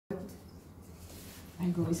I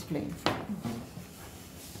go explain for you.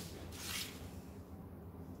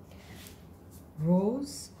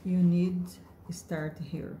 Rose, you need start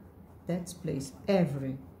here. That's place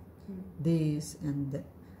every this and that.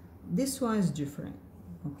 This one is different,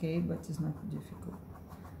 okay, but it's not difficult.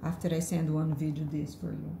 After I send one video this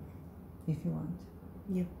for you, if you want.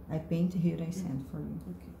 Yeah. I paint here, I send for you.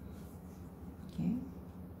 Okay. Okay.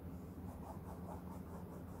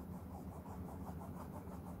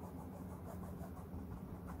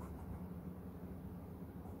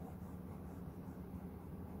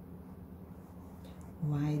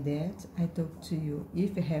 Why that? I talk to you.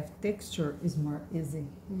 If you have texture, is more easy.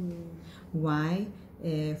 Why?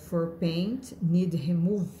 For paint, need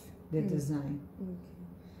remove the design. Okay.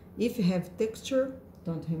 If you have texture,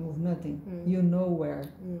 don't remove nothing. You know where.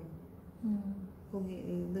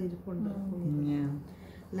 Yeah.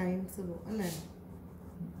 Lines.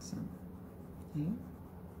 So, okay.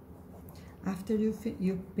 After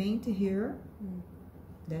you paint here,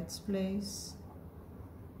 that's place,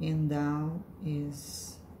 and down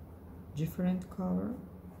is different color.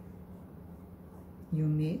 You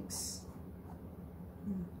mix.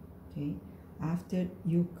 Okay. After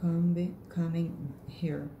you coming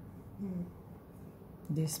here,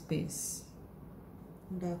 this piece.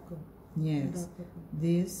 Darker. Yes. Darker.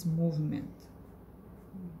 This movement.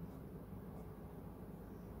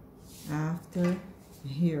 After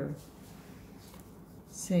here,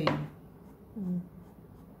 same.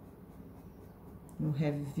 You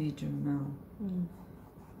have video now.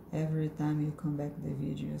 Every time you come back the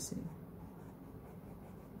video, you see.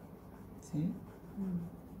 See?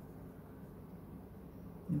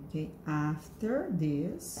 Okay, after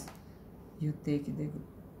this, you take the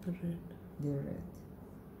Red. red.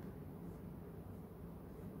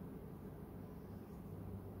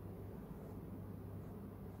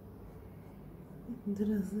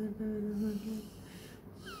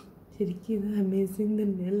 ശരിക്കും ഇത് amazing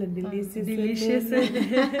തന്നെയല്ല Delicious.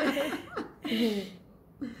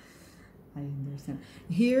 I understand.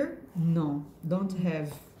 Here, no, don't have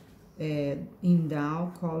in down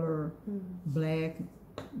color, black,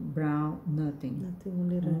 brown, nothing. Nothing,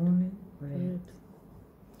 only red. Only red.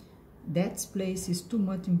 That place is too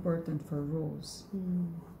much important for rose.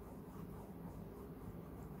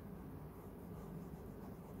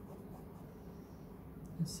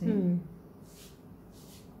 You see?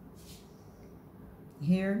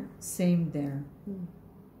 Here, same there.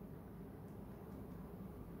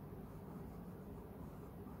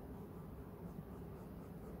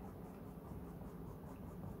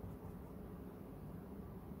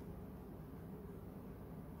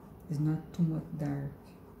 It's not too much dark,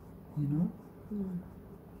 you know?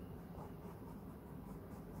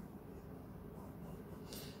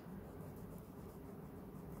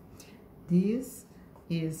 This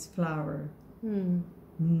is flower.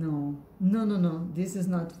 No. This is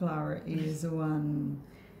not flower. Is one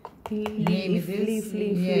name this?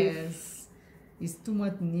 Yes. It's too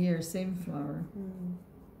much near same flower.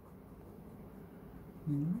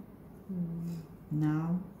 You know? Now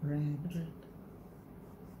red.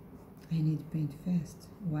 I need to paint fast.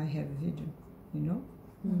 Why have video? You know?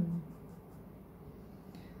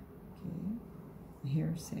 Okay.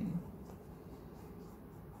 Here same.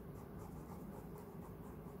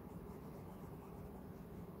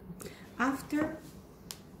 After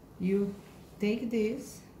you take this,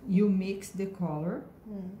 you mix the color.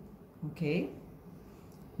 Okay.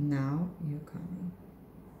 Now you come in.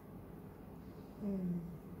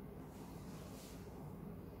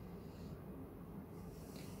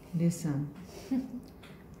 Listen.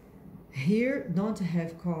 Here don't have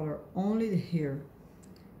color, only here.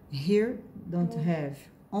 Here don't have,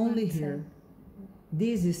 only here.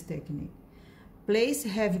 This is technique. Place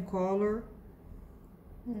have color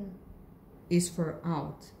is for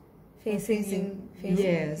out. Facing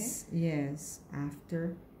Yes, yes. After,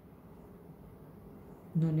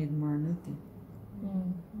 no need more nothing.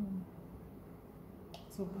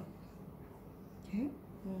 Super. Okay.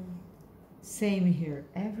 Same here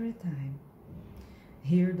every time.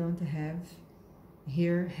 Here don't have.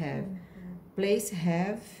 Here have. Place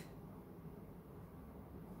have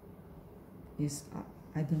is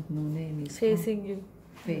I don't know name is Facing you.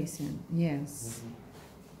 facing. Yes.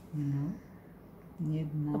 You know. Need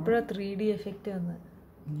more. അപ്പോഴാ 3D effect വന്നത്.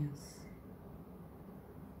 Yes.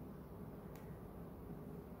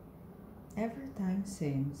 Every time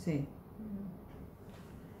same. See.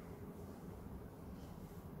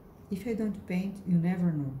 If I don't paint, you never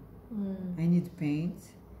know. I need paint,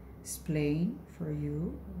 explain for you.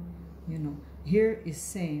 You know, here is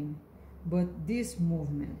same, but this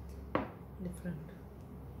movement. Different.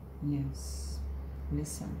 Yes.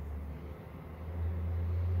 Listen.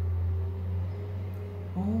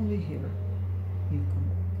 only here. You come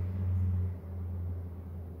back.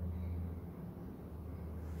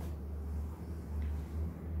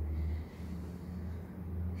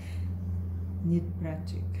 Need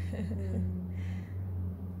practice.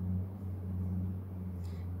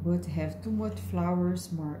 But have too much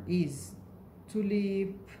flowers, more easy.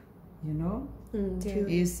 Tulip, you know,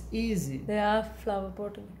 is easy. They are flower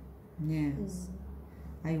potting. Yes.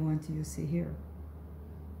 I want you to see here.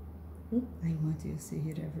 I want you to see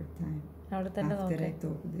here every time. അവിടെ തന്നെ After I നോക്കാം.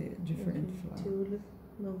 talk the different flowers. Tulip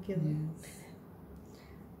നോക്കിയത്. Yes.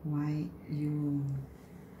 Why you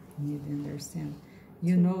need to understand.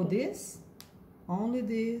 You know this? Only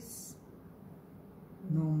this.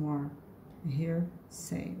 No more. Here,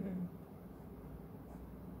 same.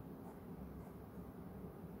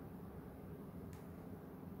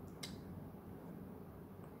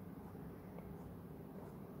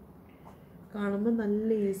 കാണുമ്പോ നല്ല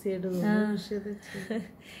easy ആയിട്ട് തോന്നും. പക്ഷെ അത്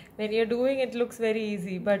When you're doing it looks very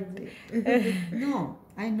easy, but No,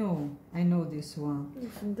 I know this one.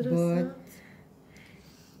 എന്ത് രസാ.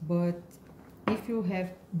 But if you have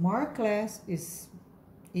more class, is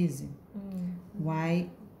easy. Why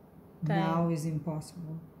now is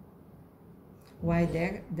impossible? Why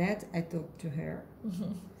that I talked to her.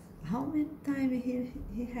 How many time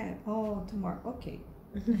he had? Oh, tomorrow. Okay.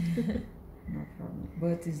 No problem.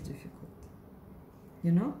 But it's difficult.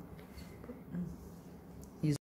 You know?